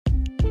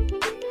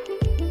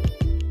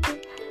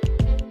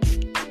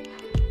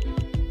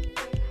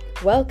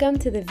Welcome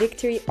to the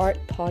Victory Art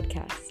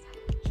Podcast.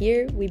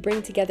 Here we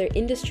bring together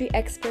industry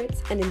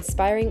experts and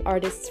inspiring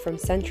artists from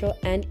Central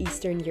and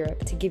Eastern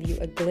Europe to give you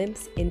a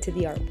glimpse into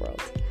the art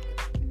world.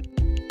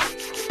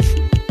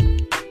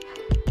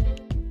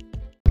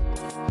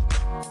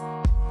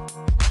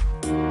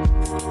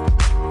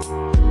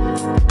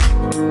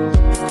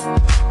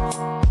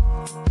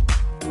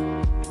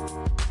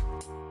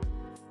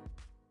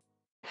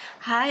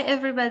 Hi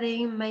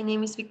everybody, my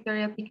name is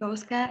Victoria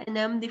Pikowska and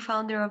I'm the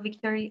founder of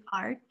Victory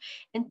Art.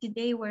 And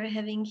today we're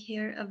having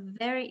here a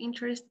very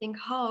interesting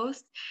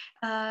host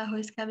who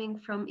is coming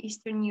from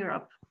Eastern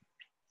Europe.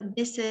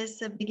 This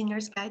is a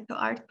beginner's guide to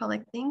art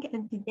collecting,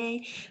 and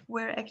today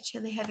we're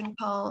actually having a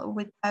call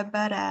with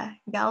Barbara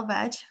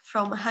Galvacs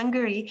from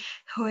Hungary,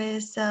 who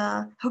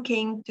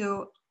came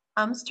to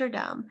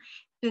Amsterdam,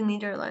 to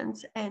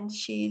Netherlands, and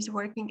she's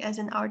working as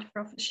an art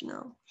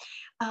professional.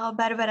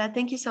 Barbara,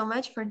 thank you so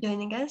much for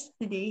joining us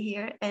today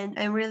here, and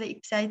I'm really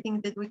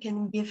excited that we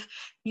can give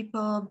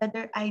people a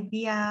better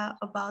idea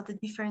about the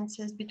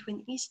differences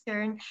between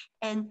Eastern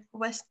and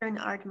Western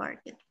art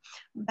market.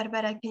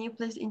 Barbara, can you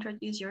please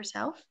introduce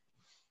yourself?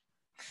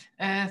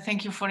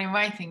 Thank you for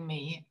inviting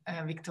me,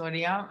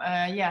 Victoria.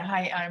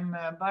 Hi, I'm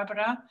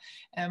Barbara.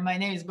 My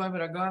name is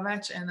Barbara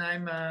Galvacs and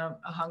I'm a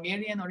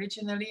Hungarian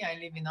originally. I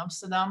live in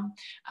Amsterdam.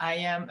 I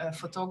am a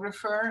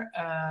photographer,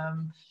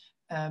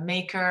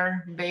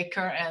 maker,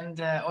 baker, and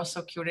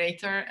also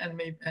curator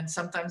and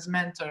sometimes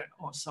mentor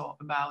also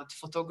about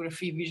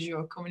photography,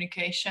 visual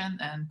communication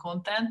and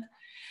content.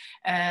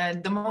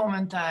 At the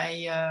moment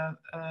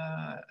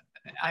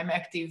I'm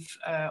active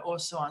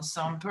also on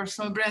some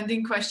personal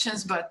branding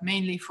questions, but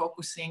mainly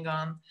focusing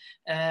on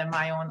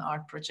my own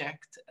art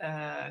project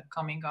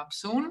coming up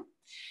soon.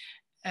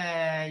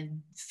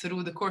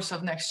 Through the course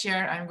of next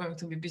year, I'm going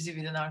to be busy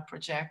with an art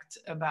project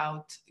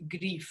about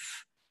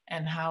grief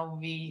and how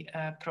we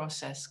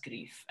process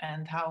grief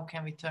and how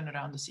can we turn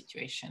around the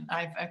situation.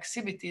 I've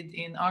exhibited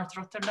in Art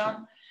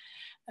Rotterdam,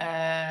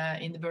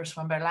 in the Beurs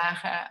van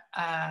Berlage,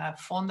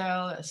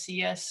 Vondel,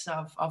 CS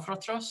of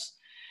Rotros,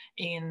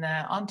 in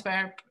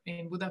Antwerp,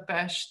 in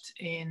Budapest,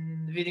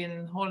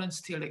 within Holland,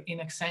 still in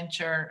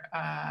Accenture,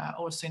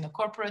 also in a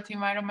corporate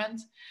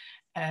environment,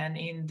 and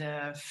in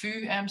the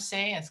VU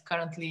MC, it's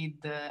currently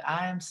the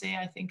AMC,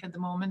 I think at the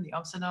moment, the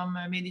Amsterdam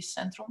Medisch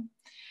Centrum,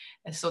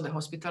 so the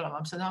Hospital of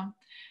Amsterdam.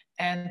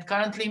 And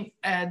currently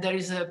there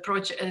is a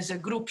project, as a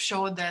group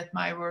show that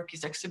my work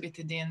is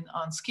exhibited in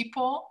on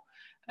Schiphol.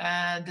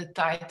 The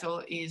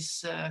title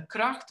is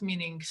Kracht,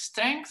 meaning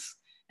strength.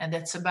 And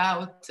that's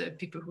about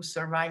people who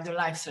survive the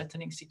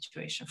life-threatening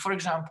situation, for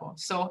example.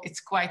 So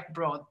it's quite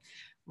broad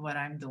what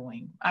I'm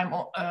doing. I'm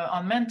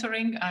on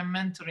mentoring. I'm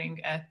mentoring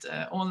at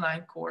an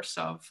online course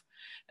of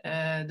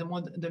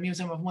the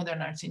Museum of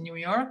Modern Arts in New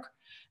York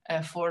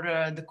for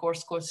the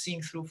course called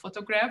Seeing Through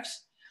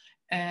Photographs.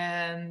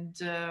 And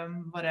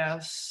what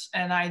else?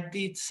 And I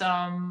did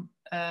some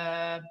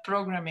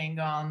programming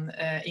on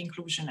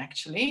inclusion,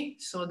 actually.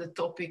 So the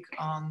topic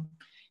on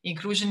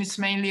inclusion is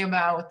mainly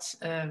about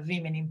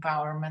women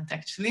empowerment,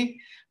 actually,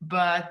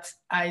 but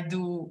I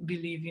do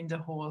believe in the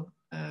whole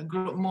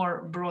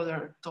more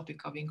broader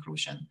topic of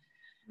inclusion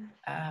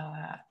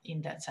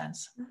in that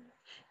sense.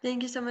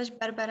 Thank you so much,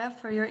 Barbara,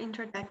 for your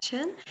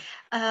introduction.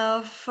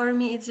 For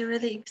me, it's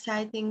really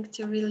exciting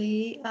to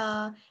really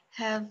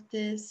have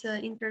this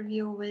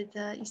interview with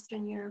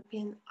Eastern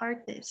European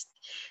artist.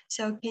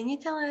 So can you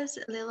tell us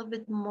a little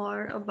bit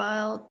more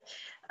about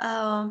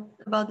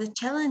the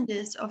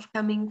challenges of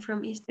coming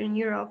from Eastern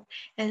Europe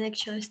and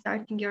actually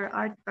starting your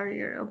art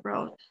career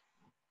abroad?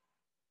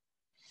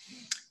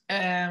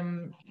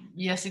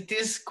 Yes, it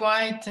is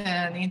quite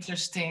an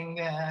interesting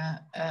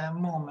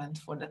moment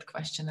for that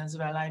question as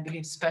well, I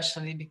believe,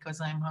 especially because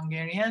I'm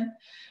Hungarian.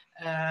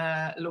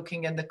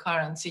 Looking at the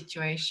current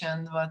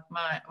situation,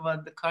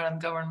 what the current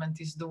government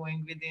is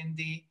doing within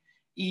the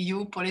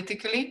EU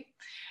politically,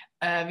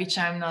 which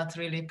I'm not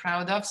really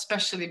proud of,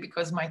 especially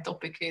because my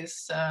topic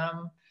is,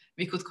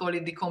 we could call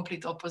it the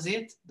complete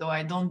opposite, though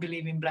I don't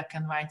believe in black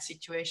and white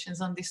situations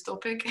on this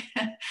topic.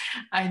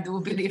 I do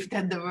believe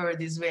that the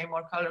world is way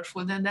more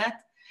colorful than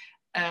that,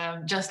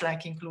 just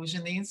like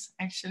inclusion is,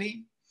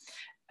 actually.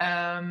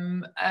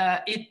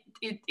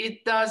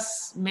 It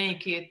does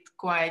make it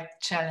quite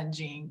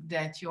challenging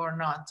that you're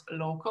not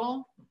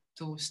local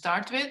to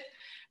start with,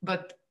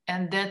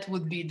 and that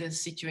would be the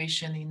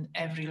situation in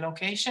every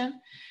location.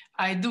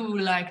 I do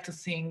like to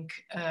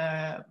think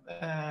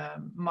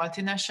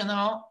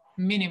multinational,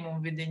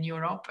 minimum within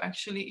Europe,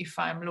 actually, if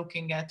I'm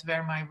looking at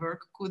where my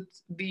work could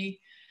be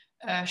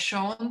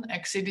shown,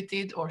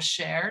 exhibited, or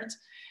shared,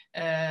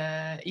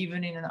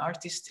 even in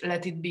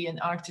let it be an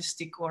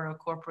artistic or a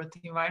corporate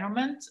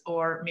environment,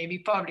 or maybe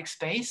public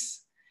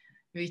space,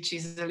 which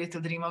is a little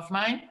dream of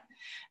mine.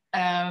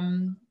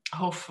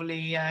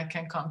 Hopefully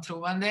can come true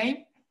one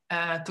day,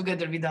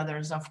 together with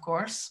others, of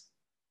course.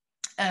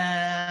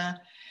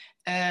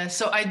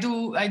 So I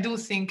do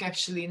think,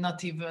 actually,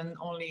 not even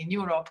only in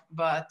Europe,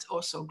 but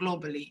also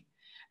globally.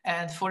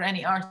 And for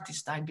any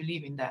artist, I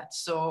believe in that.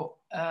 So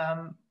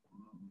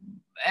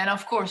and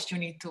of course, you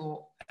need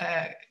to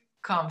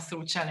come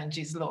through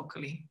challenges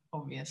locally,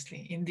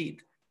 obviously,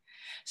 indeed.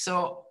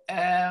 So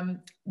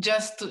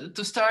just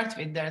to start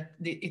with that,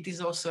 it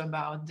is also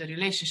about the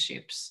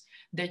relationships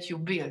that you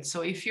build.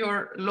 So if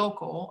you're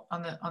local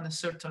on a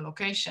certain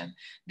location,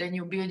 then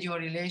you build your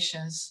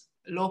relations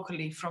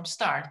locally from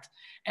start.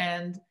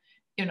 And,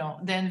 you know,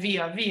 then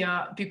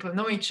via people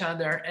know each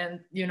other. And,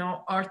 you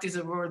know, art is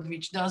a word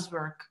which does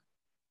work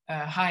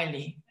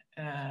highly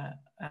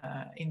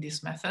in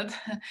this method.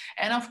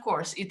 And of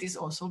course, it is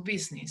also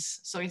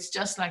business. So it's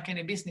just like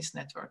any business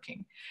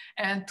networking.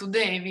 And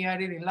today we are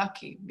really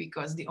lucky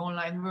because the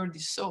online world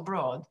is so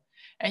broad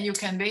and you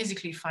can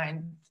basically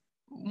find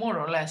more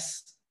or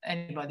less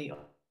anybody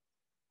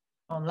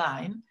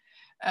online.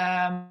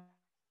 And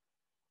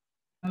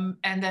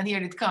then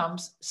here it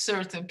comes,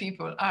 certain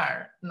people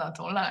are not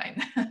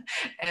online.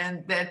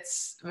 And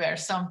that's where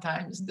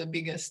sometimes the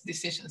biggest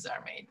decisions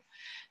are made.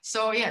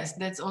 So yes,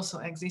 that's also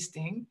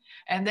existing.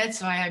 And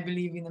that's why I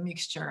believe in a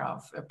mixture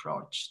of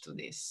approach to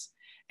this.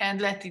 And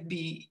let it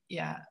be,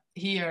 yeah,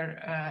 here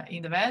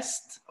in the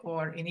West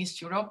or in East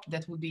Europe,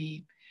 that would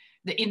be,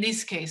 in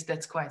this case,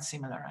 that's quite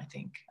similar, I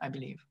think, I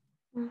believe.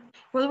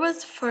 What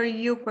was for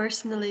you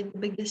personally the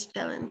biggest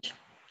challenge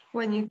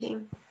when you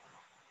came?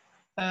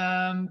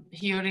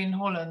 Here in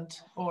Holland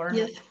or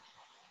Yes.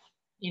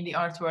 in the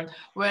art world?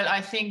 Well,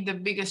 I think the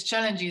biggest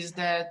challenge is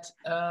that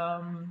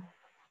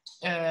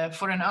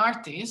for an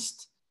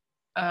artist,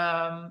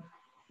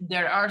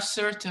 there are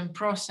certain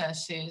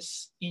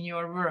processes in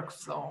your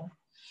workflow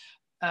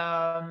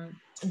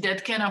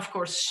that can, of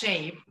course,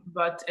 shape,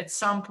 but at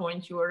some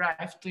point you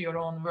arrive to your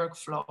own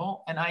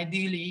workflow, and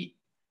ideally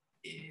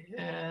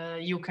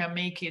you can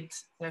make it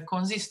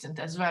consistent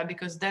as well,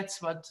 because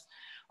that's what,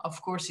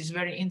 of course, is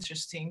very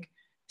interesting,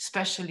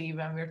 especially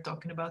when we're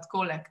talking about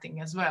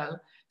collecting as well,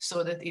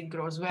 so that it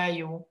grows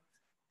value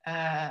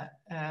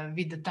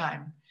with the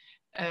time.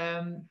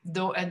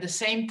 Though at the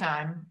same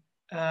time,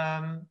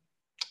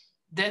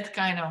 that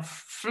kind of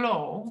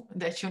flow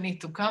that you need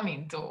to come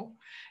into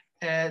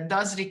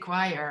does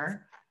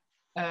require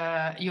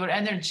your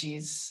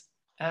energies,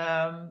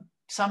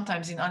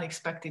 sometimes in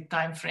unexpected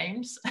time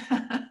frames.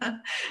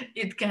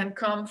 It can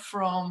come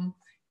from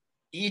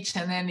each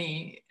and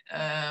any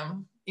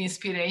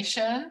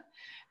inspiration.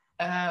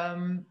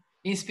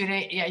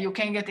 You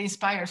can get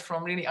inspired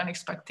from really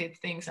unexpected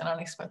things and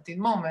unexpected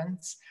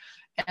moments.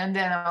 And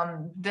then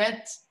on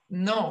that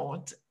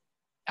note,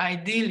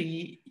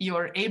 ideally,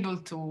 you're able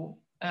to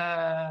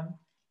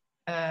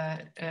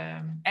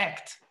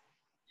act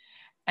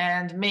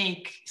and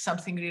make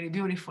something really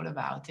beautiful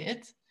about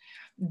it.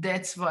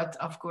 That's what,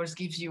 of course,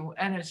 gives you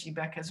energy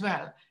back as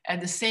well. At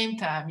the same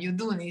time, you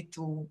do need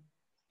to,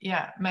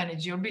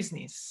 manage your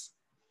business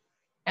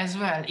as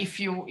well. If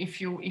you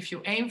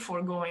aim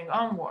for going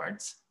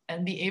onwards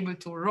and be able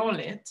to roll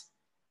it,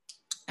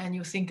 and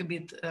you think a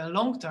bit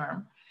long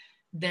term,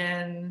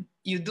 then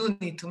you do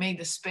need to make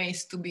the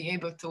space to be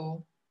able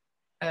to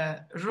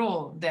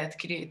roll that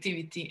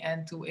creativity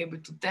and to able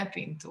to tap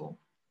into.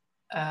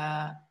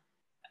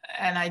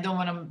 And I don't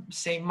want to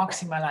say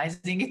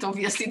maximalizing it,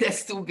 obviously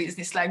that's too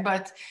business-like,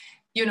 but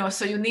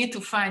so you need to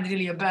find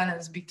really a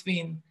balance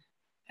between.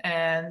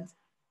 And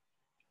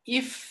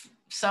if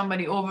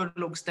somebody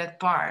overlooks that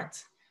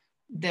part,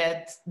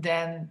 that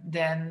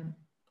then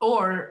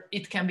or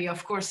it can be,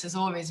 of course, as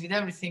always with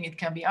everything, it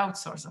can be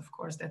outsourced, of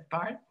course, that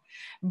part,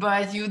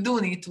 but you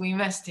do need to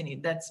invest in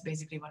it. That's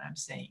basically what I'm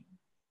saying.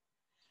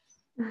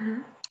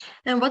 Mm-hmm.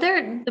 And what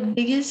are the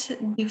biggest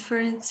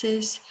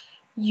differences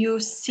you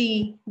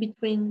see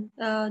between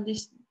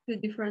these two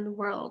different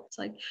worlds?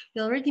 Like,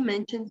 you already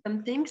mentioned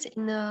some things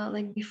in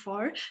like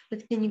before,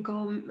 but can you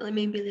go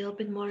maybe a little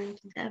bit more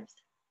into depth?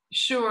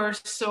 Sure.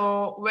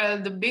 So, well,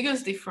 the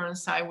biggest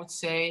difference, I would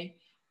say,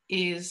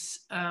 is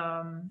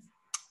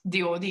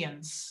the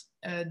audience.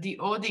 The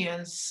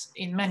audience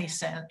in many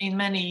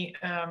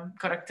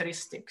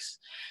characteristics.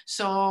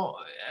 So,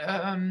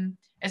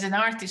 as an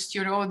artist,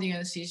 your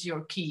audience is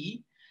your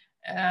key,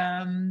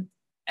 and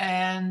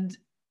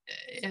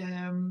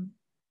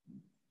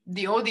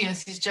the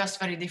audience is just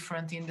very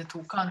different in the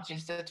two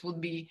countries. That would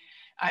be,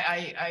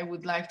 I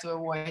would like to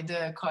avoid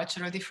the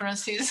cultural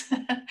differences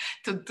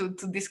to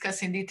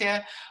discuss in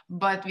detail,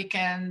 but we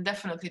can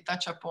definitely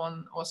touch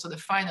upon also the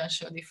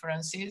financial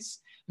differences,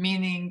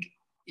 meaning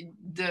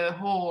the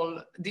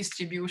whole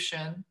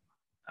distribution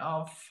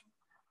of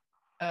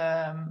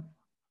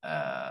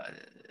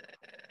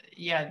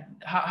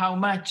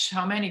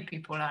how many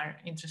people are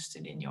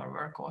interested in your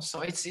work.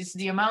 Also, it's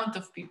the amount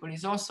of people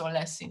is also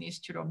less in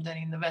East Europe than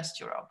in the West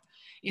Europe.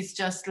 It's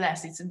just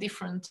less. It's a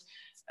different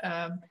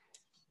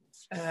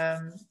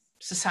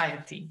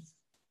society,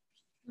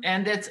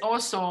 and that's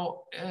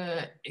also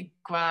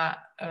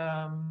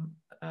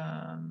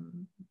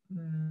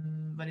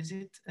what is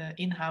it?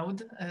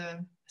 Inhoud.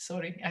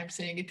 Sorry, I'm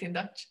saying it in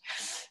Dutch.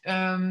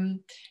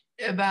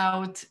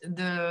 About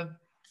the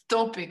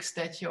topics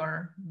that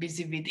you're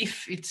busy with.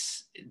 If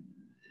it's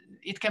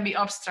it can be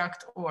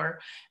abstract or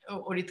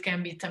it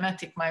can be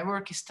thematic. My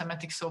work is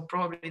thematic, so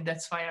probably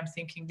that's why I'm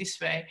thinking this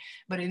way.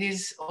 But it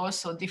is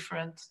also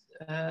different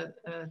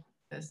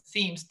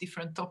themes,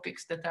 different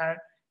topics that are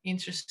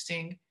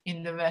interesting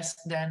in the West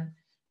than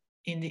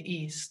in the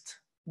East.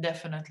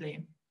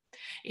 Definitely,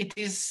 it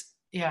is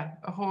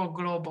a whole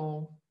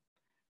global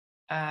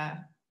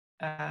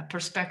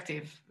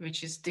perspective,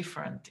 which is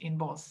different in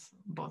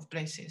both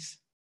places.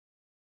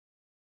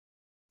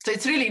 So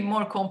it's really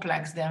more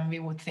complex than we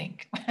would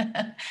think.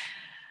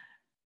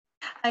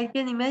 I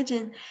can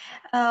imagine.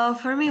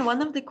 For me,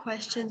 one of the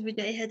questions which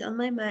I had on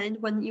my mind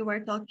when you were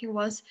talking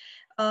was,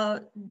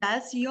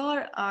 does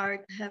your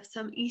art have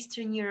some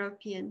Eastern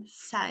European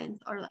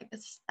signs or like a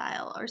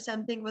style or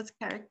something was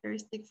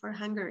characteristic for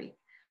Hungary?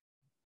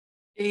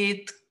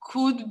 It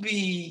could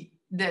be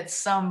that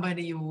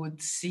somebody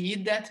would see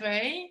it that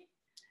way.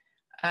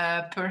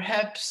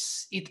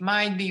 Perhaps it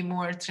might be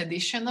more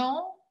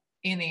traditional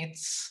in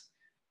its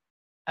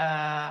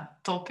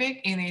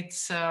topic, in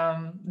its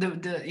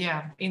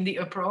in the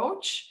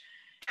approach,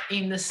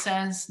 in the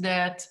sense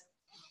that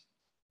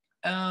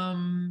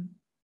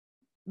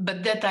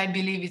but that I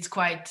believe it's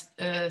quite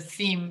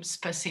theme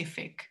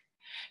specific.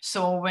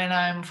 So when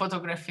I'm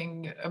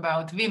photographing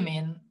about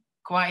women,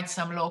 quite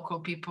some local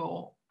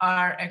people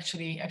are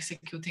actually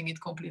executing it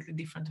completely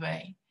different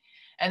way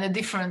and a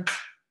different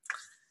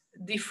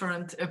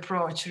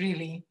approach,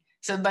 really.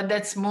 So, but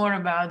that's more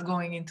about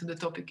going into the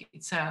topic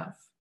itself.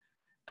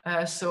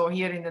 So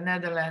here in the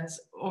Netherlands,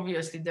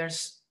 obviously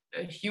there's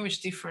a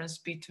huge difference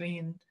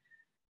between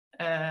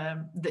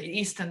the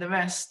East and the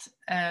West.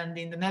 And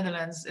in the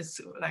Netherlands, it's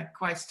like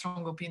quite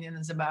strong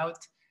opinions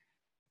about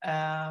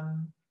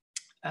women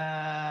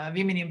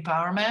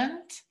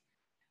empowerment.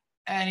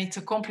 And it's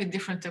a completely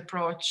different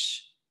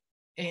approach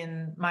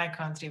in my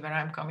country where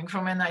I'm coming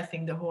from, and I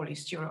think the whole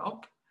East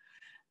Europe,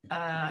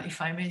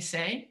 if I may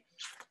say.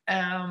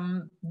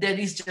 That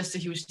is just a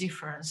huge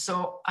difference.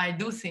 So I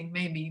do think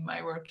maybe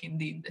my work,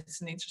 indeed,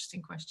 that's an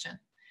interesting question,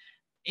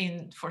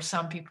 for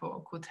some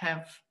people could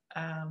have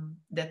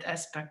that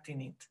aspect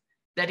in it,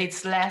 that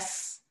it's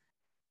less,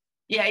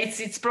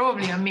 it's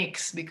probably a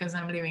mix, because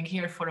I'm living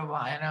here for a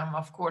while and I'm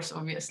of course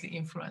obviously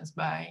influenced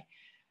by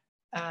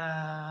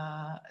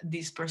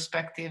these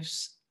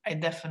perspectives. I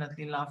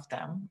definitely love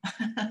them.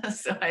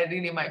 So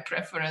my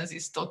preference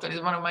is totally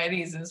one of my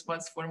reasons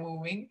was for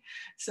moving.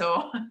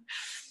 So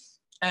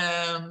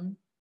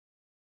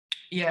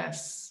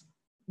yes,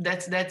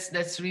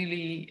 that's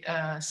really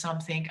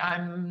something.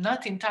 I'm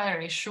not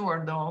entirely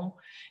sure though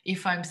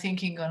if I'm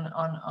thinking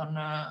on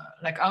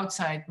like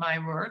outside my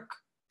work,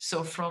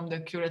 so from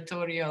the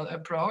curatorial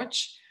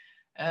approach,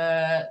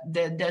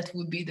 that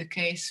would be the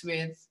case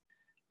with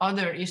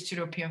other East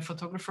European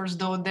photographers,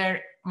 though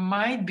there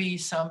might be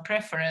some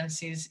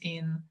preferences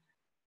in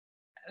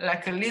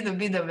like a little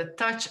bit of a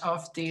touch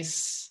of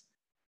this.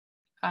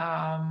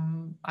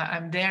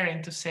 I'm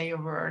daring to say a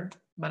word,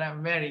 but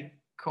I'm very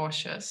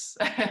cautious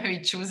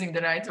with choosing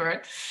the right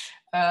word.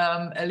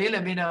 A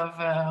little bit of,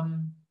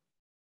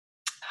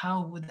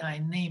 how would I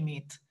name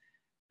it?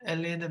 A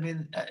little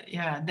bit,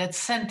 that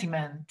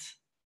sentiment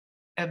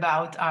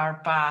about our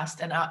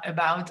past and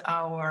about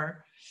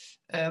our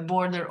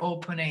border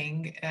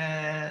opening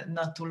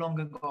not too long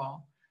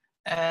ago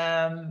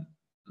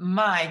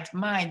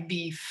might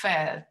be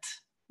felt,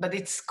 but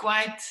it's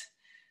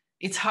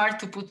hard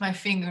to put my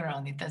finger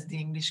on it, as the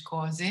English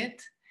calls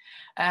it.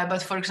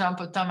 But for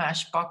example,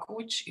 Tamás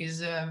Pakucs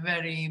is a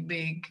very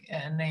big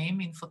name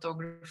in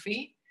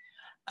photography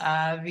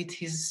with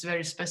his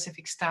very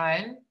specific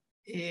style,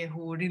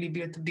 who really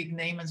built a big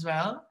name as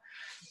well.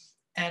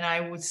 And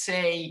I would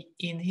say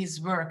in his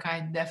work,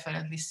 I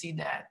definitely see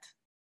that.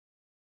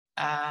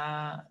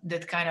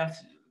 That kind of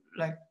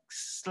like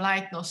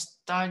slight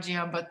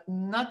nostalgia, but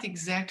not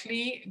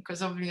exactly,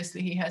 because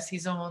obviously he has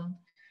his own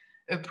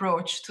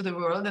approach to the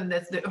world and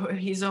that's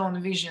his own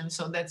vision.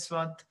 So that's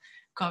what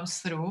comes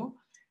through.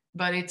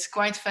 But it's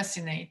quite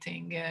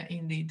fascinating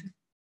indeed.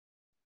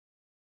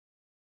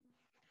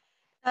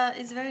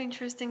 It's very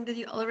interesting that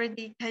you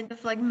already kind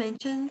of like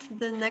mentioned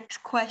the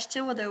next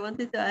question, what I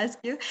wanted to ask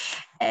you.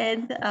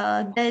 And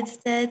that's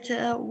that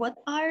what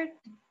are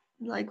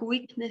like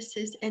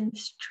weaknesses and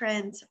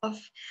strengths of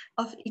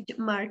each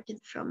market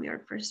from your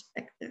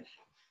perspective?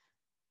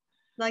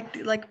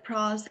 Like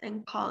pros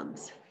and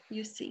cons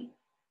you see.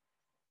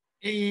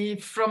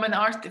 From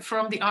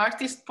the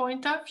artist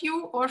point of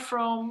view, or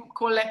from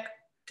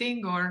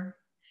collecting, or?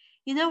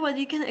 You know what,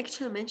 you can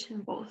actually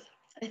mention both.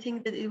 I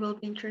think that it will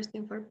be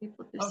interesting for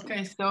people to see.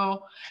 Okay,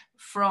 so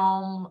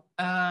from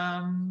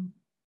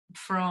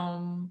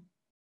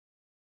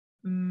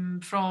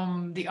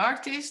the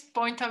artist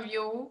point of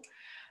view,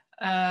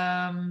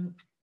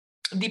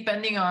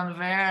 depending on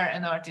where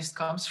an artist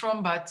comes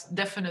from, but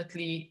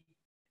definitely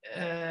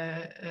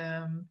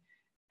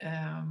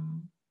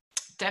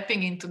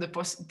tapping into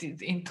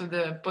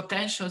the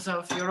potentials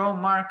of your own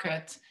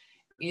market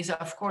is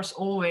of course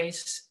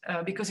always,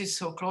 because it's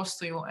so close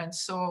to you and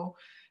so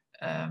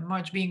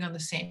much being on the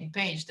same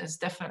page, that's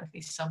definitely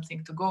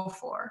something to go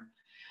for.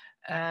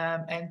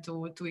 and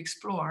to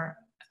explore.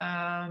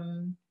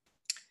 And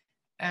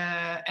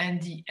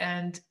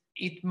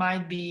it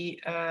might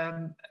be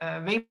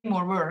way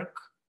more work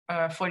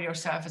for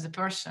yourself as a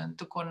person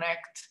to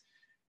connect,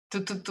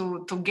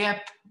 to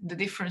gap the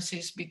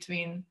differences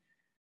between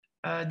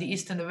the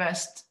East and the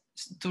West,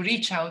 to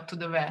reach out to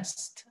the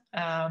West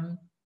and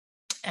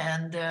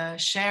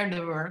share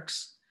the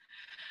works.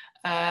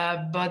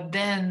 But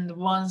then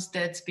once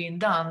that's been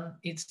done,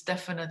 it's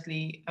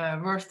definitely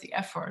worth the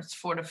efforts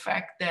for the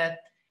fact that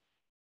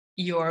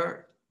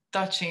you're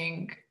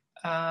touching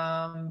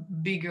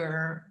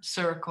bigger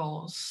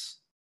circles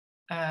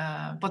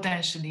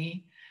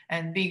potentially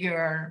and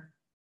bigger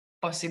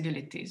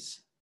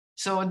possibilities.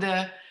 So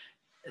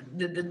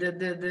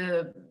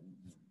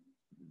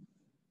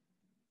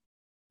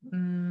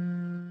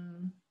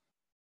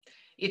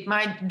it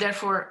might,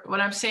 therefore, what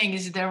I'm saying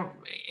is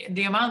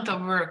the amount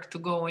of work to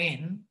go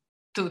in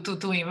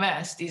to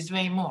invest is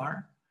way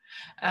more,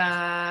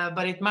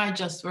 but it might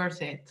just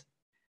worth it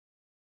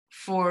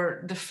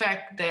for the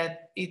fact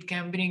that it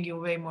can bring you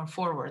way more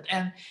forward.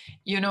 And,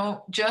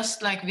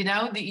 just like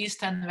without the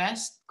East and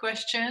West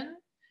question,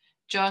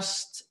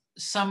 just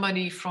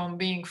somebody from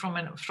being from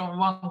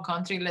one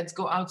country, let's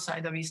go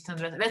outside of East and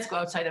West, let's go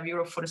outside of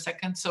Europe for a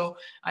second. So,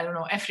 I don't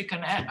know,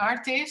 African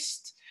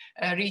artist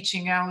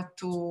reaching out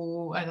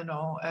to, I don't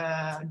know,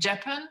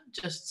 Japan,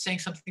 just saying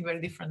something very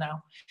different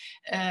now,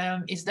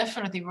 is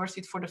definitely worth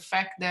it for the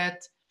fact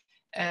that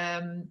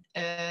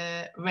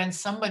when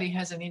somebody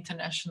has an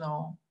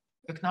international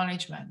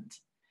acknowledgement,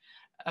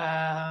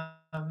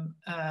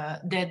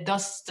 that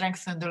does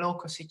strengthen the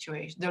local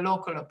situation, the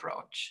local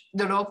approach,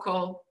 the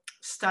local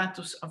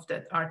status of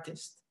that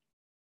artist.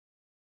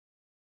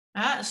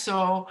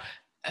 So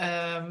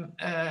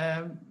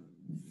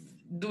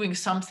doing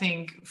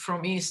something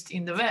from East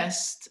in the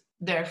West,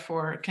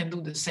 therefore, can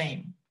do the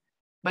same.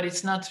 But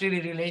it's not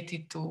really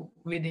related to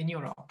within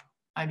Europe,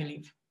 I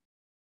believe.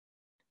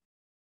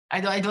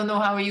 I don't know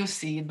how you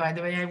see it, by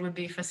the way. I would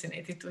be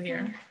fascinated to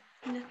hear.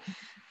 Yeah.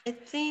 I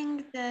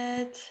think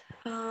that,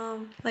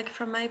 like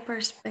from my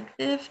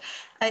perspective,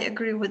 I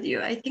agree with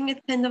you. I think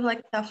it's kind of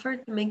like tougher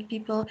to make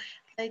people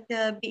like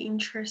be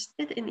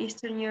interested in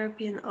Eastern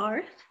European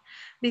art,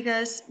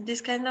 because this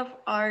kind of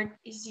art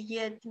is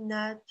yet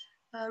not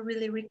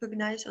really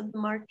recognized on the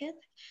market.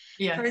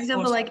 Yeah. For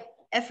example, like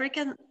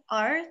African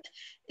art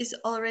is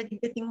already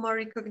getting more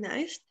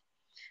recognized.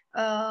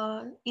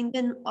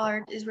 Indian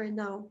art is right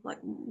now like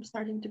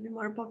starting to be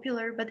more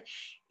popular, but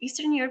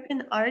Eastern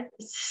European art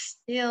is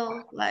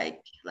still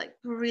like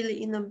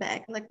really in the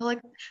back. Like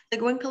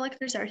when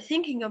collectors are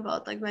thinking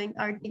about like buying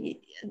art,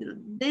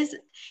 this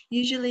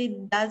usually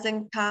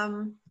doesn't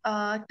come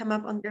up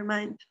on their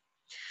mind.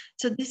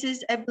 So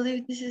I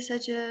believe this is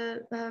such a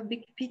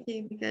big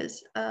pity,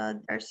 because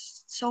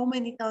there's so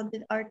many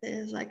talented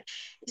artists. Like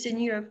Eastern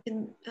Europe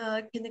can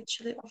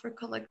actually offer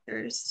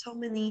collectors so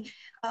many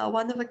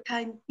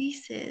one-of-a-kind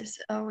pieces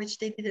which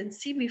they didn't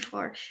see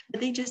before, but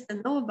they just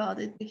don't know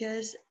about it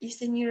because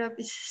Eastern Europe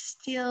is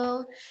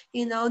still,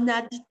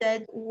 not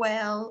that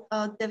well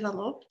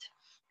developed.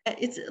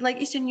 It's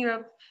like Eastern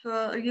Europe,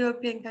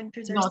 European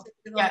countries are still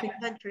developing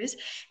countries,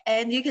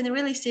 and you can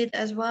really see it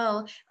as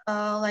well,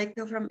 like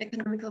from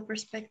economical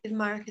perspective,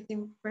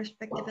 marketing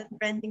perspective, and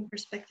branding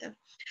perspective.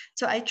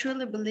 So I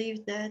truly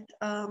believe that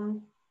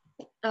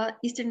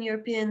Eastern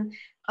European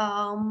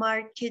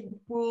market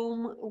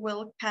boom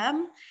will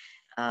come.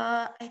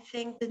 I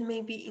think that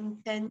maybe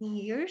in 10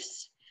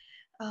 years,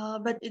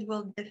 but it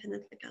will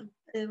definitely come.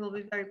 It will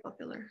be very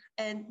popular,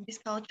 and these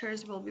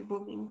cultures will be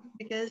booming,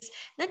 because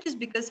not just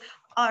because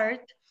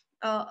art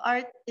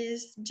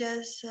is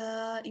just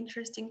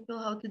interesting tool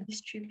how to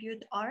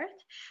distribute art.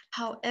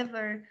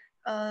 However,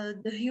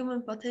 the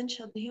human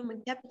potential, the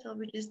human capital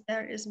which is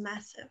there is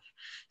massive.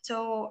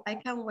 So I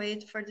can't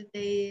wait for the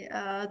day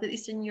that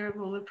Eastern Europe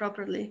will be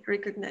properly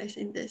recognized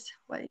in this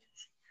way.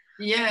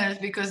 Yes,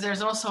 because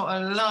there's also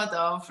a lot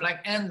of like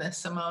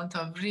endless amount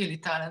of really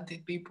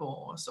talented people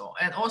also,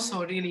 and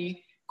also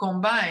really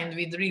combined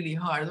with really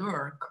hard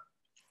work.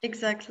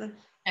 Exactly.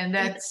 And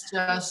that's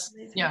just,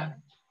 yeah.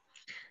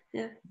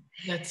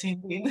 That's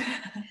indeed.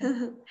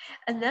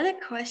 Another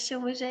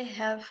question which I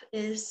have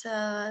is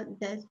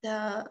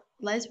that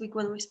last week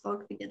when we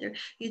spoke together,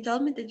 you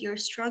told me that you're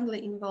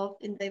strongly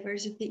involved in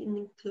diversity and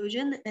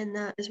inclusion, and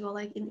as well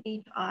like in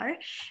HR.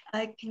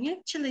 Can you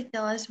actually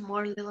tell us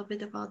more a little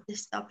bit about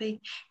this topic,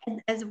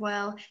 and as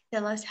well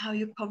tell us how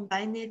you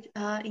combine it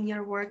in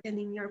your work and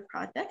in your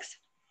projects?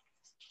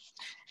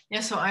 Yeah,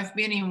 so I've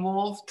been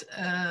involved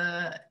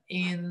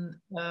in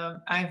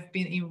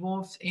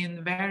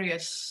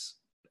various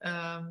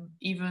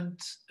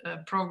event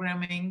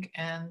programming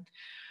and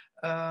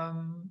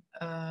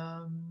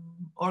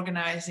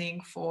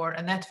organizing for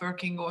a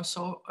networking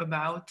also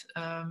about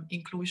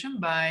inclusion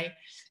by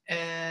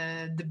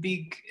the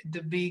big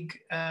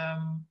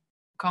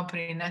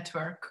company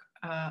network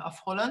of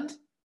Holland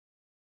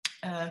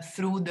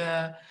through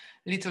the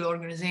little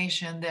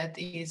organization that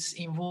is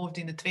involved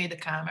in the Tweede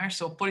Kamer,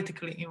 so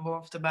politically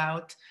involved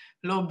about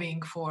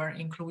lobbying for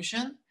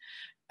inclusion.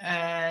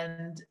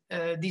 And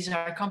these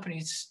are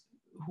companies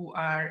who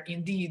are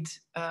indeed,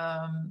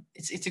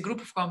 it's a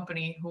group of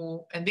company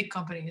and big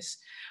companies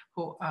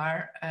who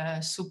are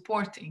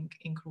supporting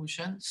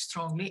inclusion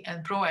strongly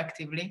and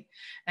proactively,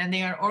 and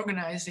they are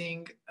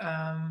organizing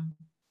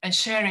and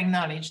sharing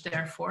knowledge,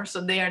 therefore.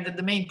 So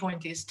the main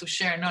point is to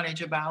share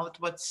knowledge about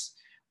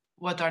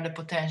what are the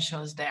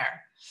potentials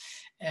there.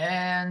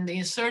 And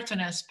in certain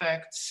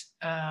aspects,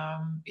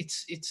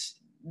 it's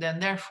then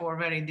therefore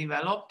very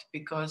developed,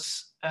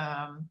 because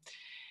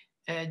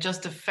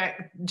just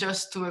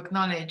to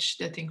acknowledge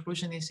that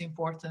inclusion is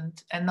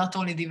important, and not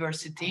only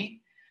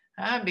diversity,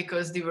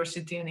 because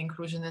diversity and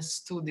inclusion is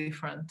two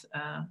different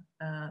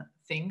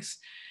things.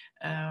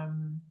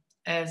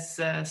 As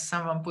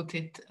someone put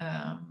it,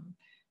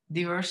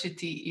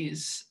 diversity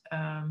is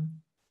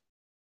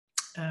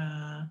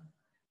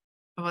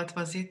what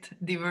was it?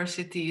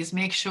 Diversity is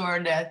make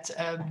sure that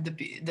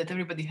that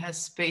everybody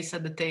has space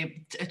at the table,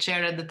 a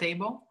chair at the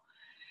table,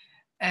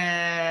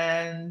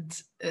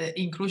 and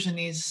inclusion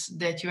is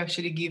that you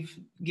actually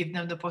give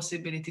them the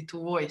possibility to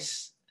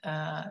voice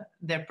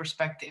their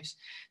perspectives.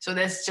 So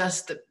that's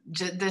just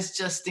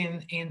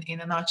in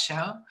a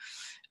nutshell.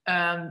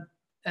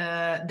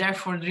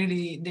 Therefore,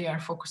 really, they are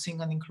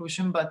focusing on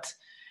inclusion, but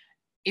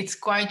it's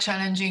quite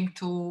challenging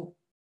to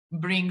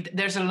bring.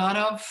 There's a lot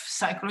of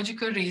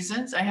psychological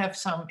reasons. I have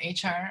some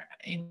HR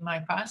in my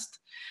past.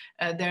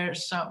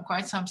 There's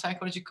quite some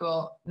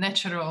psychological,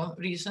 natural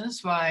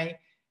reasons why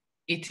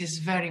it is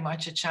very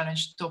much a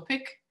challenged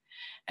topic.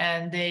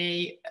 And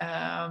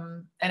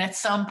and at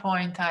some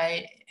point,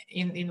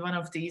 in one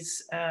of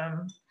these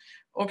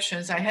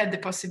options, I had the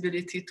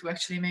possibility to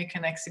actually make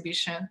an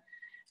exhibition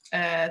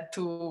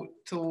to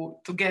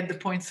get the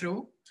point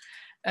through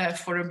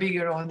for a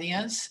bigger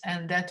audience,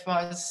 and that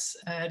was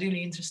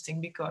really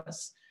interesting,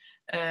 because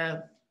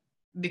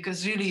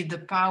really the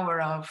power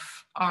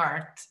of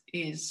art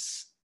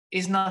is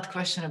not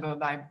questionable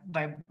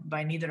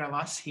by neither of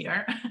us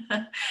here.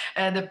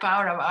 The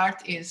power of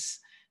art is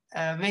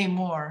way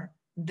more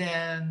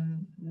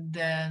than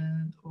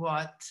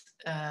what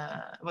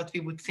we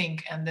would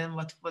think, and then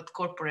what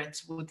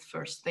corporates would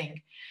first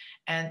think.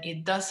 And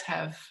it does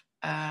have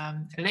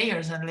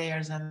layers and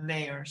layers and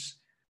layers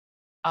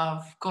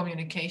of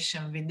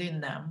communication within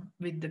them,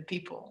 with the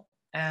people,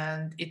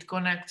 and it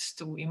connects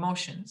to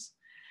emotions,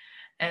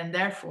 and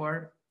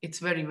therefore it's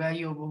very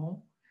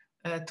valuable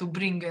to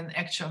bring an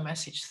actual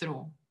message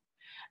through.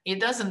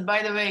 It doesn't,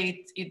 by the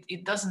way,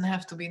 it doesn't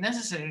have to be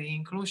necessarily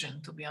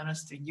inclusion, to be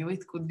honest with you.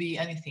 It could be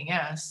anything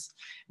else,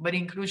 but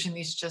inclusion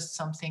is just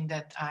something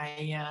that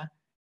I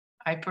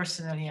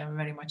personally am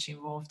very much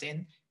involved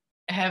in,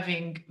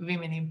 having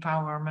women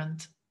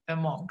empowerment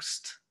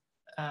amongst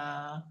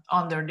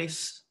under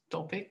this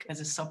topic as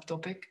a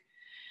subtopic,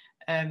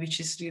 which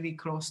is really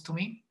close to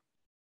me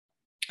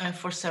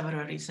for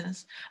several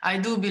reasons. I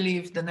do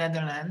believe the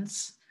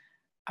Netherlands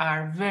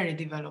are very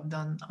developed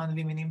on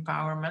women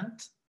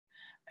empowerment,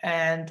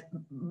 and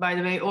by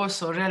the way,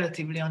 also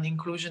relatively on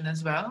inclusion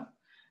as well.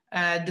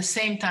 At the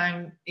same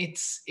time,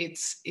 it's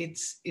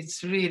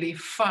really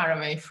far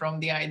away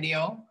from the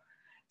ideal.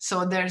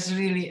 So there's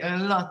really a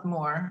lot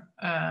more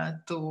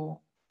to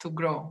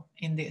grow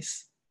in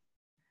this.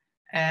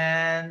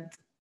 And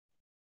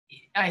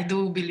I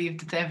do believe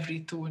that every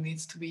tool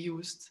needs to be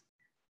used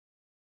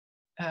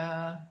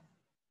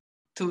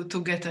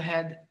to get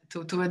ahead,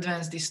 to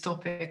advance this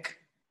topic.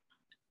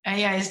 And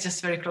yeah, it's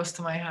just very close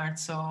to my heart.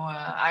 So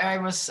I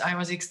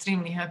was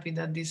extremely happy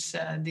that this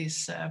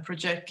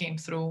project came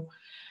through,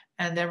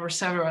 and there were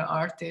several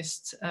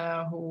artists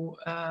who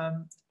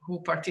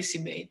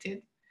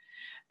participated,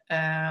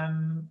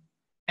 and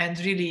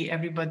really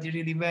everybody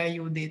really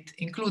valued it,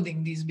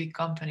 including these big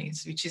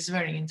companies, which is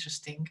very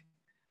interesting.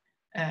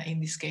 In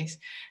this case,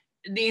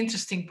 the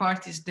interesting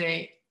part is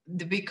the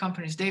big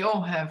companies, they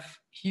all have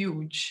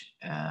huge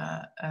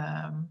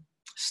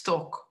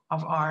stock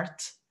of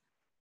art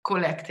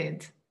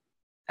collected,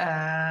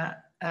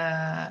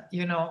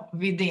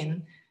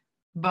 within,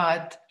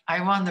 but I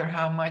wonder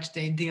how much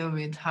they deal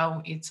with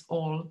how it's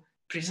all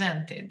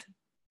presented,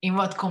 in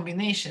what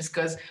combinations,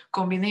 because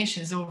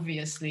combinations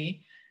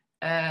obviously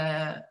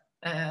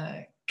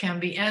can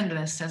be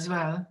endless as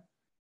well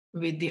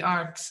with the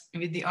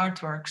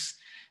artworks.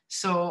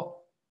 So,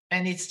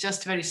 and it's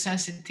just very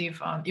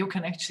sensitive. You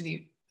can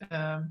actually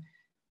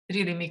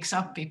really mix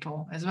up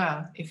people as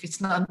well if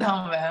it's not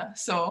done well.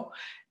 So,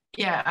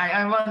 yeah,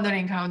 I'm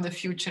wondering how the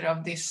future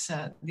of this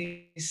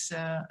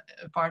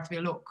part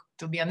will look.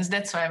 To be honest,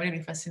 that's why I'm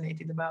really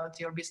fascinated about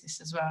your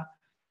business as well,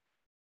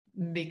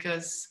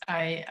 because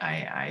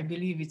I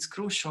believe it's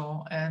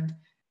crucial. And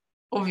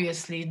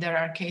obviously, there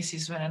are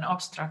cases when an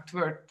abstract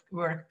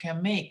work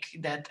can make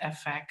that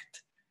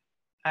effect.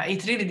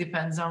 It really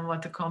depends on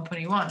what the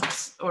company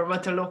wants, or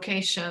what the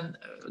location,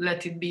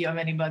 let it be of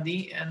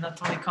anybody, and not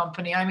only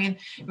company. I mean,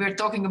 we're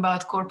talking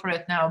about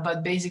corporate now,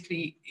 but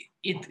basically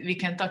we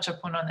can touch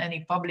upon on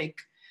any public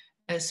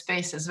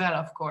space as well,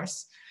 of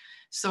course.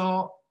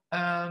 So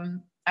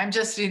I'm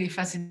just really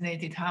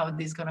fascinated how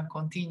this is going to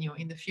continue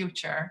in the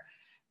future,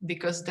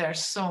 because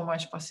there's so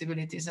much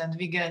possibilities, and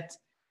we get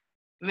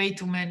way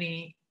too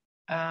many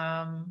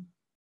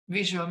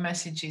visual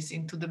messages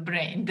into the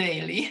brain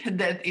daily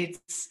that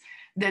is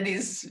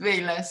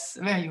way less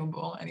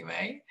valuable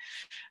anyway,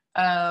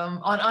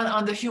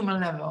 on the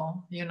human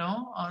level, you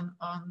know, on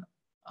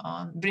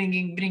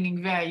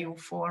bringing value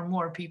for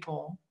more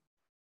people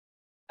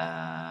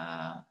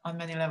on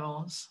many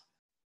levels.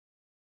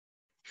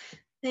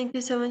 Thank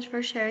you so much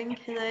for sharing,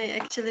 and I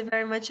actually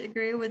very much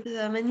agree with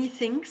many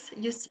things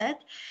you said.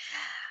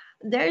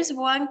 There's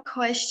one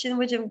question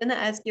which I'm gonna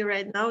ask you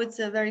right now. It's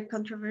a very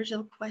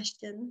controversial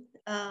question.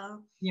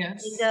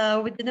 Yes.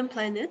 And we didn't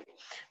plan it,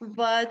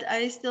 but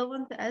I still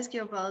want to ask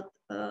you about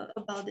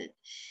it.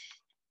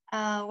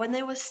 When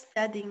I was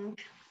studying,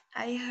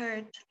 I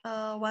heard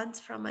once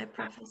from my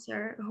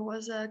professor, who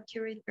was a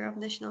curator of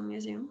National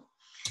Museum,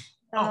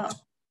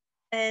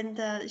 and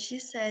she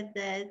said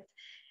that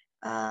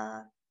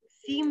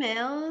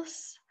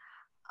females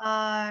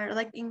are,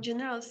 like, in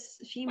general,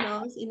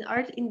 females in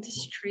art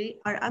industry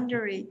are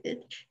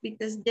underrated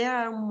because they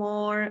are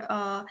more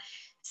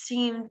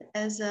seen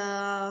as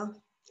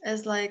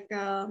like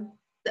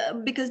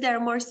because they are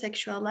more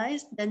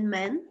sexualized than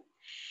men.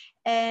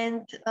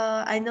 And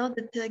I know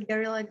that the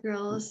Guerrilla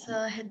Girls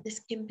had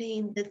this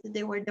campaign that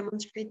they were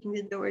demonstrating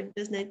that there were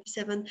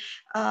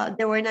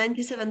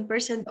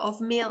 97% of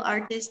male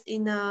artists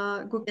in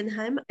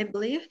Guggenheim, I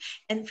believe,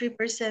 and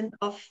 3%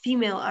 of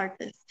female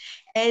artists.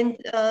 And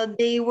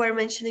they were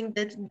mentioning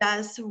that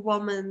does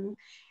women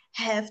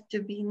have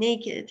to be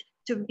naked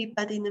to be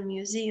put in a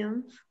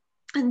museum?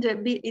 And to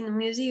be in a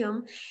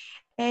museum.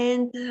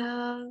 And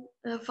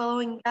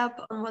following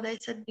up on what I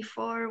said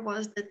before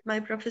was that my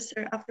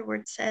professor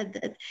afterwards said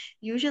that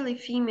usually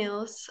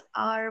females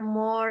are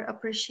more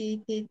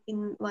appreciated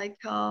in, like,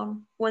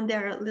 when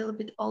they're a little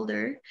bit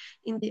older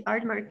in the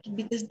art market,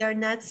 because they're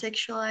not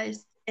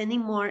sexualized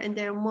anymore and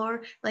they're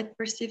more like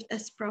perceived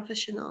as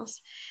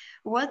professionals.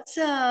 What's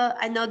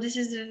I know this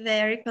is a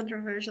very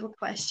controversial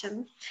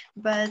question,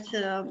 but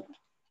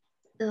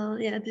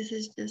yeah, this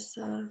is just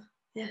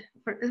yeah,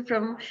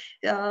 from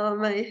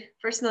my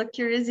personal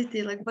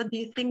curiosity. Like, what do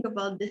you think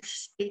about this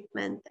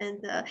statement?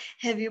 And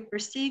have you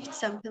perceived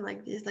something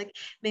like this, like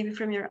maybe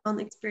from your own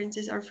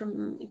experiences or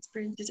from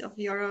experiences of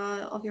your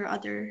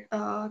other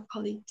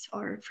colleagues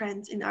or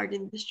friends in art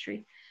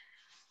industry?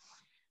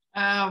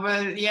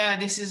 Well, yeah,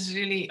 this is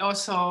really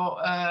also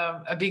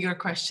a bigger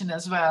question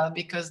as well,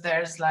 because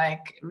there's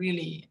like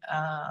really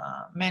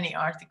many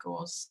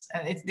articles,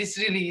 and this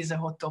really is a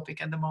hot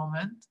topic at the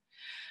moment.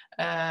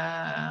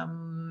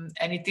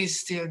 And it is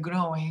still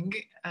growing,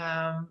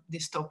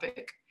 this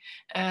topic.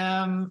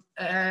 And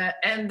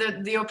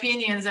the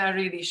opinions are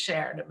really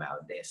shared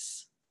about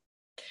this.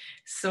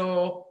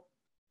 So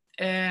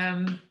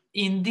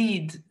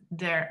indeed,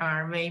 there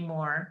are way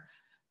more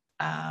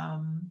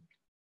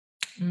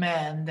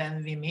men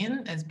than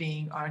women as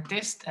being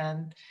artists,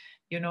 and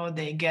you know,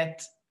 they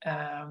get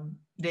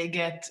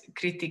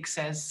critics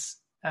as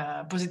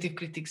positive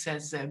critics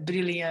as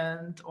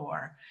brilliant,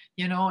 or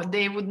you know,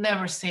 they would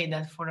never say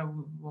that for a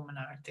woman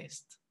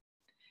artist.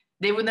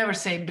 They would never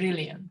say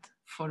brilliant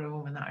for a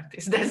woman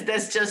artist.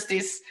 That's just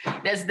this.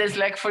 That's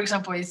like, for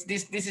example, it's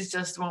this is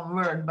just one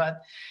word,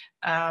 but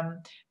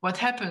what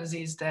happens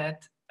is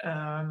that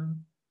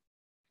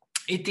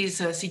it is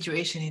a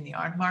situation in the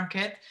art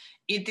market.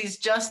 It is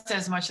just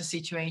as much a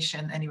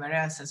situation anywhere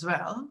else as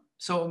well.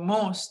 So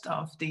most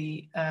of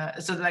the,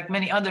 so like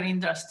many other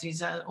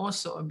industries are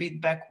also a bit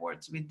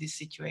backwards with this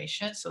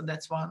situation. So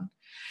that's one.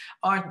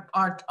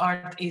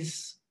 Art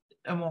is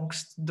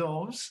amongst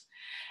those.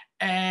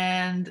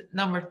 And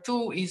number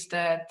two is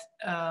that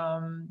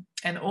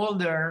an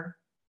older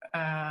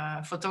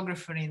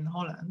photographer in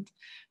Holland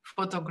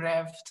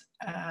photographed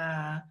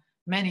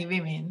many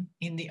women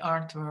in the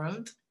art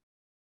world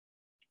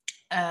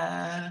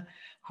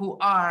who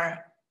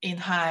are in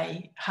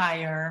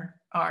higher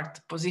art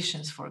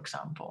positions, for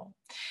example.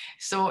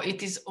 So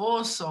it is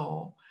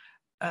also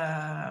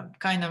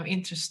kind of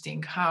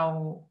interesting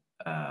how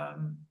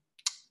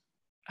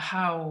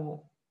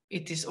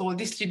it is all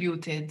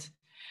distributed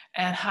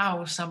and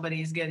how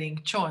somebody is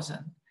getting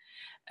chosen.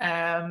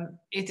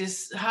 It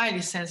is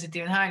highly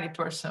sensitive and highly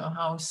personal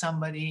how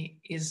somebody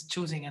is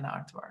choosing an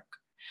artwork.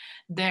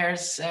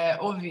 There's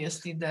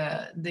obviously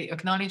the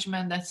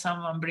acknowledgement that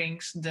someone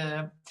brings,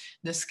 the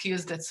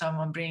skills that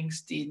someone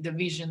brings, the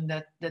vision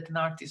that an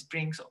artist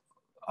brings,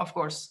 of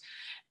course.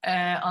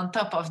 On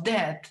top of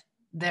that,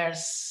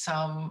 there's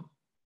some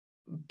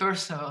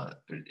personal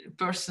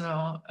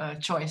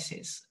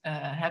choices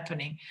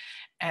happening,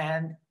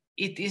 and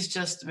it is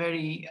just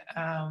very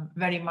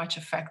much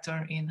a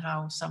factor in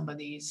how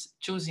somebody is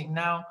choosing.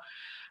 Now,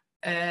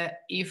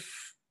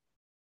 if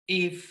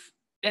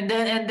and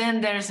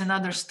then there's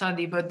another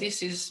study, but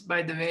this is,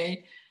 by the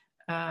way,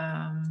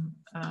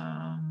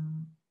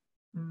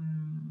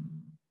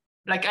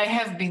 like I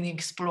have been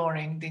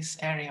exploring this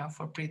area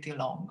for pretty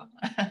long,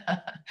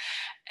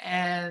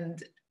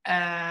 and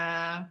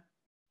I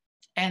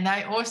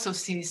also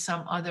see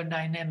some other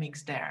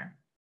dynamics there.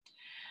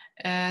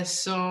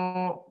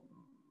 So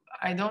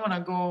I don't want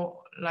to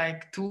go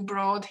like too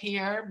broad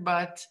here,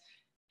 but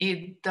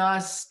it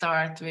does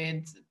start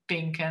with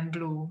pink and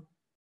blue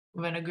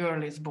when a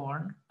girl is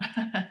born.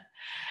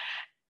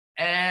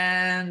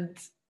 And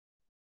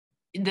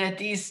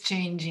that is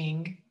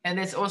changing. And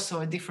that's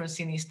also a difference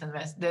in East and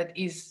West. That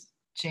is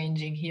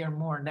changing here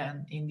more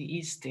than in the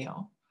East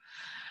still.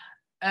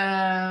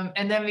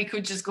 And then we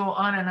could just go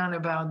on and on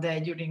about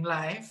that during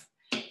life.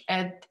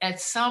 At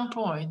some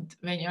point,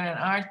 when you're an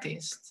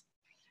artist,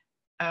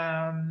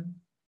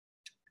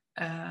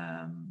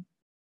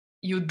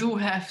 you do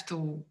have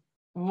to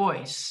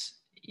voice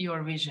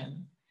your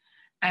vision,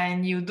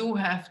 and you do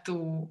have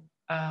to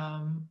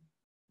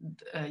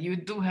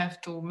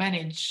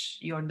manage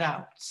your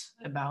doubts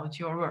about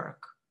your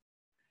work.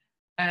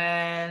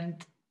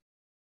 And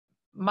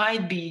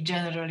might be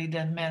generally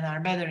that men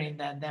are better in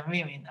that than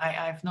women. I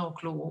have no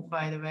clue,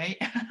 by the way.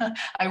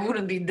 I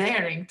wouldn't be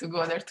daring to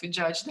go there to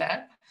judge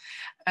that,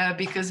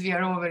 because we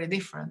are all very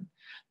different.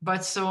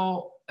 But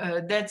so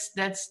that's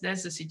the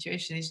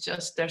situation. It's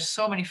just there's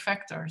so many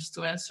factors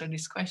to answer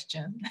this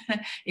question.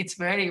 It's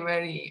very,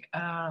 very.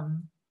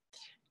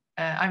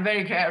 I'm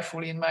very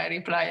careful in my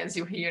reply, as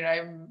you hear.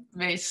 I'm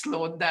very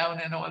slowed down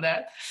and all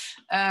that.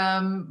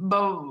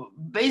 But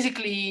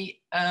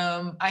basically,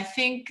 I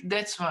think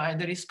that's why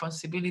the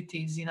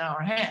responsibility is in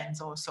our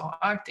hands, also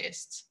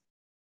artists,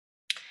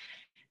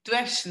 to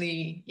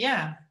actually,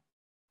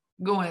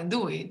 go and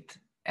do it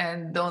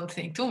and don't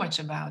think too much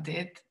about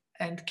it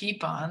and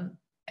keep on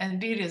and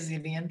be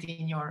resilient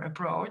in your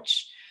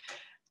approach.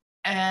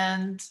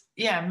 And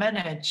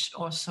manage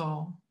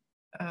also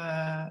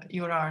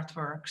your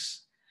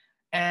artworks.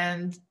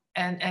 And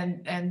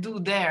do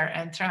there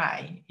and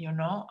try,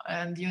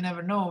 and you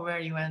never know where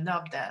you end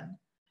up then.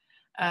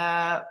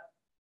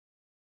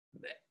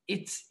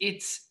 It's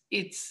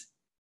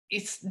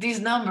these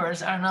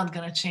numbers are not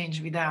going to change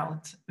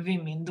without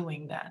women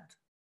doing that.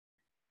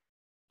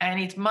 And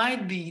it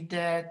might be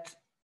that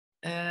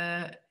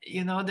there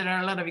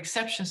are a lot of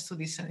exceptions to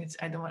this,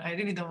 and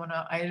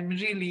I'm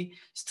really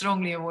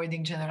strongly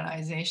avoiding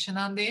generalization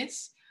on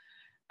this.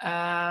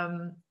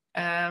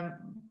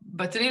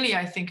 But really,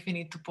 I think we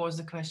need to pose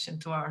the question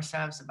to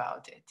ourselves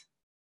about it.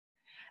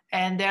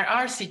 And there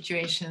are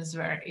situations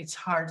where it's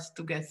hard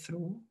to get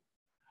through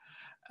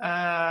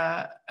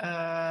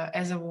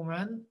as a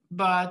woman,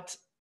 but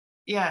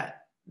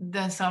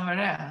then somewhere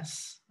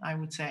else, I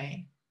would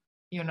say,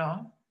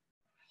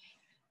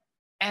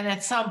 And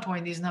at some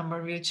point, this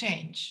number will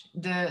change.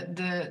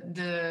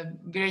 The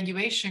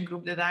graduation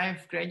group that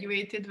I've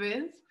graduated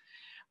with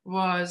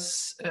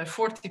was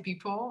 40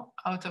 people.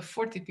 Out of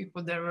 40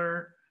 people, there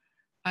were,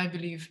 I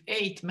believe,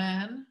 8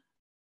 men,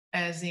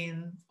 as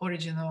in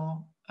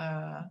original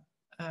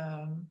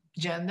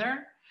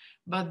gender,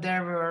 but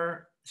there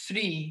were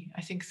 3,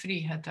 I think 3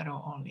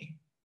 hetero only,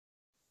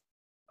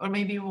 or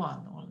maybe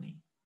 1 only.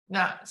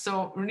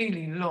 So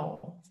really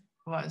low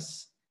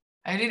was,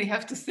 I really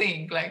have to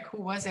think like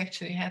who was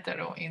actually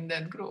hetero in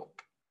that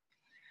group.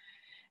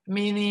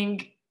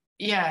 Meaning,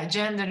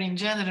 gender in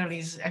general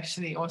is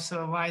actually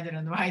also wider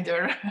and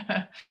wider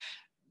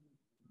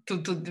to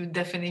the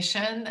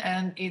definition.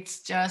 And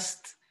it's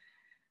just,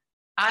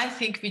 I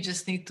think we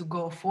just need to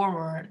go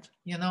forward,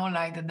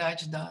 like the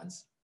Dutch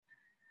does.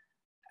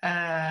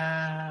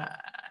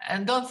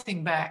 And don't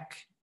think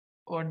back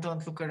or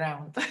don't look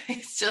around.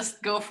 It's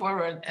just go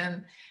forward,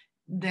 and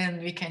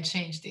then we can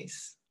change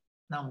this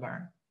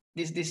number,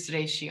 this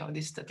ratio,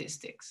 these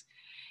statistics.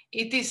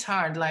 It is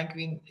hard, like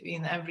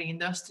in every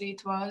industry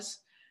it was,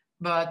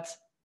 but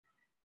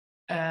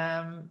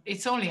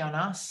it's only on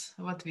us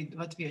what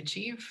we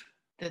achieve.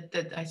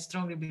 That I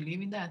strongly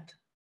believe in that.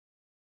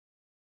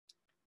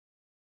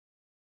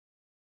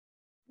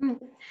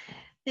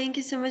 Thank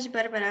you so much,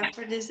 Barbara,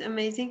 for this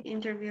amazing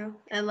interview.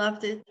 I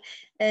loved it.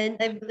 And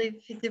I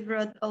believe it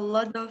brought a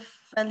lot of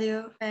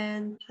value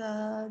and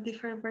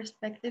different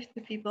perspectives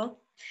to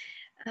people.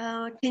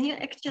 Can you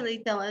actually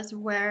tell us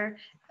where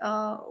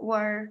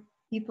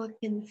people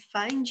can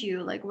find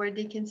you, like where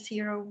they can see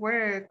your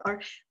work,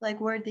 or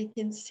like where they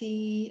can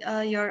see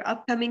your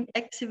upcoming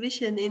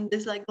exhibition in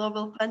this like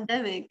global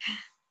pandemic?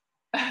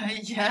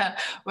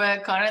 Well,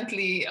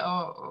 currently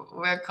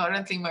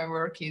my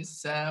work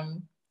is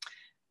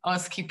on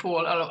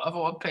Schiphol of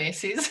all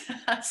places.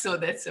 So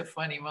that's a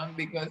funny one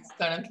because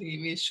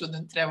currently we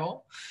shouldn't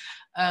travel.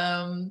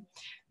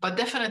 But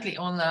definitely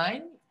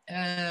online.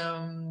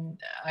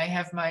 I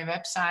have my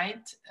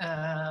website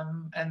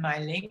and my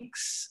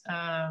links.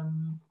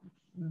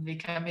 We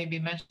can maybe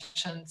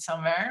mention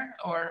somewhere,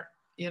 or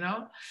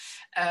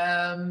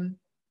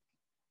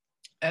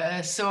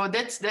so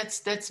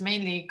that's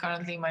mainly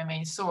currently my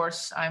main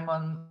source. I'm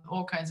on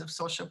all kinds of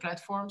social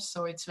platforms,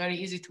 so it's very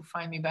easy to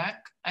find me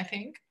back, I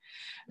think.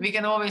 We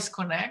can always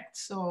connect,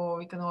 so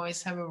we can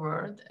always have a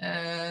word.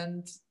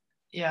 And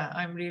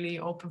I'm really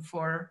open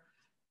for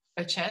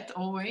a chat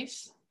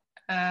always.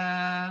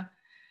 And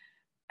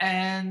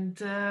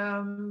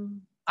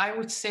I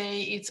would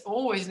say it's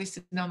always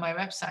listed on my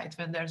website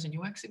when there's a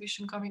new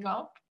exhibition coming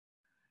up.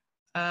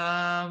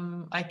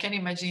 I can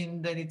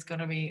imagine that it's going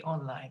to be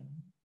online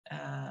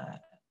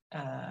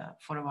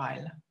for a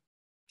while.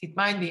 It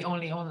might be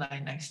only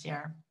online next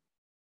year,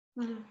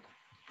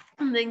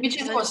 which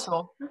is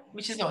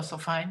also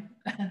fine.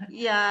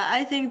 Yeah,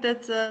 I think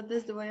that's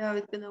the way how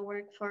it's gonna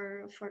work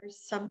for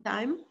some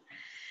time,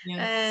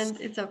 and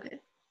it's okay.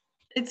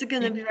 It's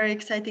gonna be very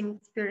exciting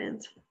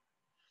experience.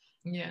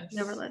 Yes.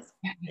 Nevertheless.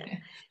 Yeah.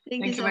 Thank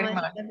Thank you you so very much,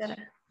 much. Barbara.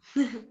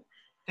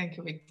 Thank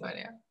you,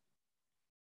 Victoria.